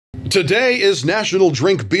Today is National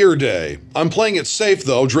Drink Beer Day. I'm playing it safe,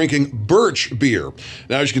 though, drinking birch beer.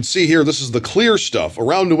 Now, as you can see here, this is the clear stuff.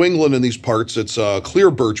 Around New England in these parts, it's clear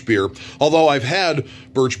birch beer. Although I've had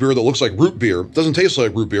birch beer that looks like root beer. It doesn't taste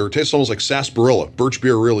like root beer. It tastes almost like sarsaparilla. Birch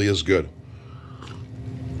beer really is good.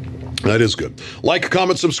 That is good. Like,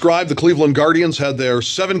 comment, subscribe. The Cleveland Guardians had their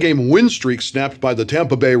 7-game win streak snapped by the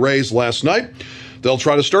Tampa Bay Rays last night. They'll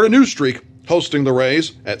try to start a new streak, hosting the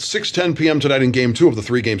Rays at 6:10 p.m. tonight in Game 2 of the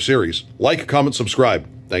 3-game series. Like, comment, subscribe.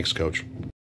 Thanks, Coach.